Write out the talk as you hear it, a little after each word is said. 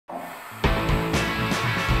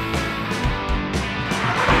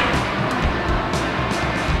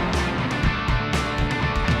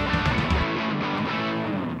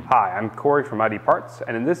Hi, I'm Corey from ID Parts,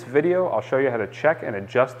 and in this video I'll show you how to check and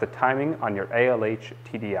adjust the timing on your ALH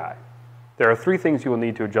TDI. There are three things you will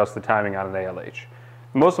need to adjust the timing on an ALH.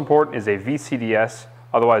 The most important is a VCDS,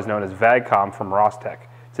 otherwise known as VAGCOM from Rostec.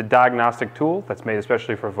 It's a diagnostic tool that's made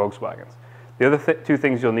especially for Volkswagens. The other two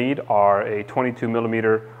things you'll need are a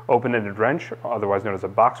 22mm open-ended wrench, otherwise known as a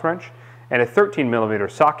box wrench, and a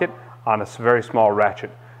 13mm socket on a very small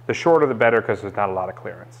ratchet. The shorter the better because there's not a lot of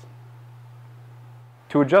clearance.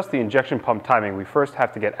 To adjust the injection pump timing, we first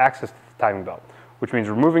have to get access to the timing belt, which means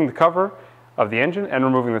removing the cover of the engine and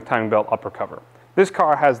removing the timing belt upper cover. This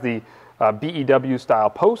car has the BEW style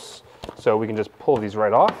posts, so we can just pull these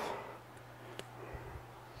right off.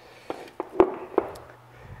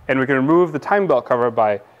 And we can remove the timing belt cover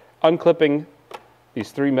by unclipping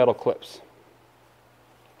these three metal clips.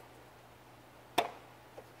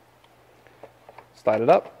 Slide it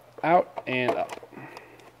up, out, and up.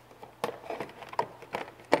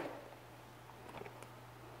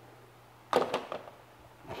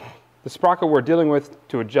 The sprocket we're dealing with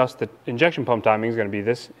to adjust the injection pump timing is going to be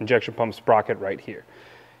this injection pump sprocket right here.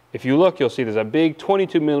 If you look, you'll see there's a big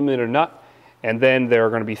 22mm nut, and then there are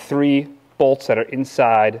going to be three bolts that are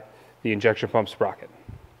inside the injection pump sprocket.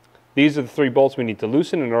 These are the three bolts we need to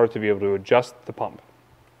loosen in order to be able to adjust the pump.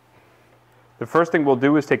 The first thing we'll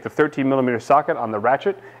do is take the 13mm socket on the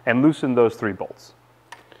ratchet and loosen those three bolts.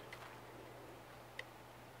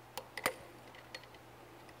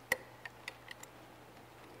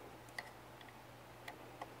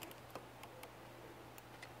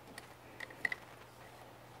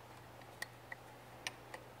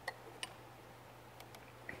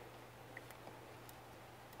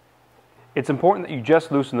 It's important that you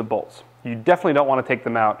just loosen the bolts. You definitely don't want to take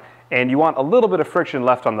them out, and you want a little bit of friction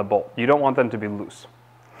left on the bolt. You don't want them to be loose.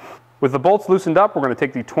 With the bolts loosened up, we're going to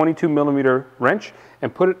take the 22mm wrench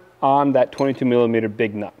and put it on that 22mm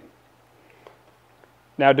big nut.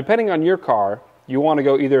 Now, depending on your car, you want to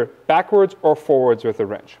go either backwards or forwards with the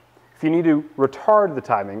wrench. If you need to retard the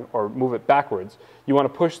timing or move it backwards, you want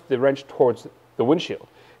to push the wrench towards the windshield.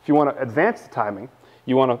 If you want to advance the timing,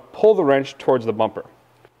 you want to pull the wrench towards the bumper.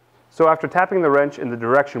 So after tapping the wrench in the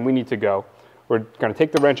direction we need to go, we're going to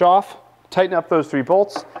take the wrench off, tighten up those three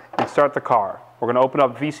bolts, and start the car. We're going to open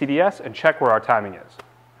up VCDS and check where our timing is.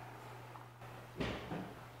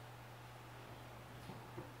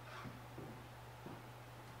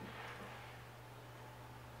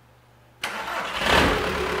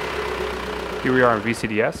 Here we are in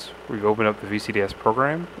VCDS. We've opened up the VCDS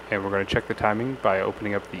program, and we're going to check the timing by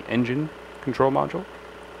opening up the engine control module.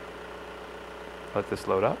 Let this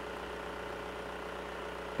load up.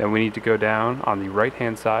 Then we need to go down on the right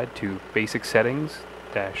hand side to Basic Settings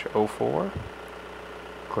 -04.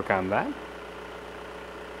 Click on that.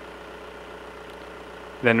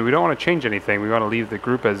 Then we don't want to change anything. We want to leave the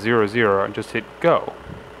group as 00 and just hit go.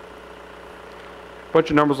 A bunch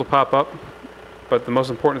of numbers will pop up, but the most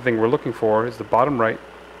important thing we're looking for is the bottom right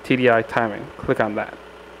TDI timing. Click on that.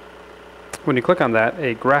 When you click on that,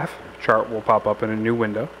 a graph chart will pop up in a new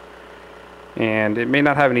window. And it may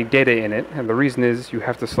not have any data in it, and the reason is you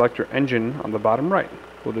have to select your engine on the bottom right.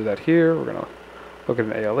 We'll do that here. We're going to look at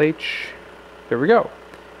an ALH. There we go.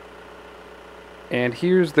 And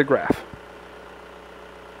here's the graph.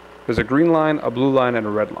 There's a green line, a blue line, and a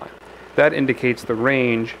red line. That indicates the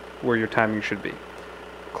range where your timing should be.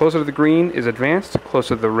 Closer to the green is advanced,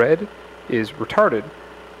 closer to the red is retarded,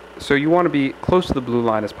 so you want to be close to the blue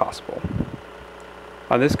line as possible.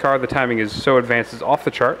 On this car, the timing is so advanced it's off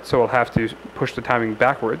the chart, so we'll have to push the timing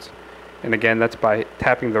backwards. And again, that's by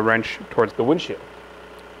tapping the wrench towards the windshield.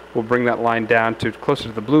 We'll bring that line down to closer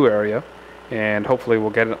to the blue area, and hopefully we'll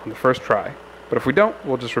get it on the first try. But if we don't,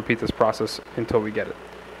 we'll just repeat this process until we get it.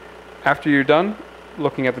 After you're done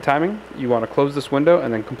looking at the timing, you want to close this window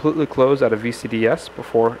and then completely close out of VCDS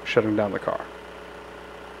before shutting down the car.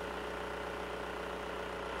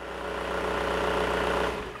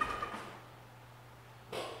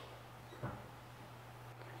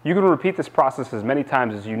 You can repeat this process as many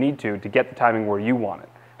times as you need to get the timing where you want it.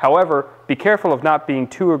 However, be careful of not being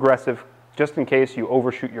too aggressive just in case you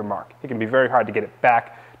overshoot your mark. It can be very hard to get it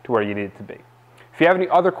back to where you need it to be. If you have any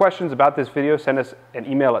other questions about this video, send us an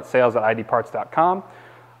email at sales@IDParts.com.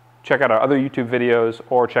 Check out our other YouTube videos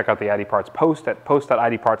or check out the ID Parts post at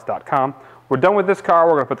post.IDParts.com. We're done with this car.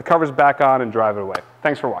 We're going to put the covers back on and drive it away.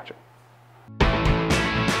 Thanks for watching.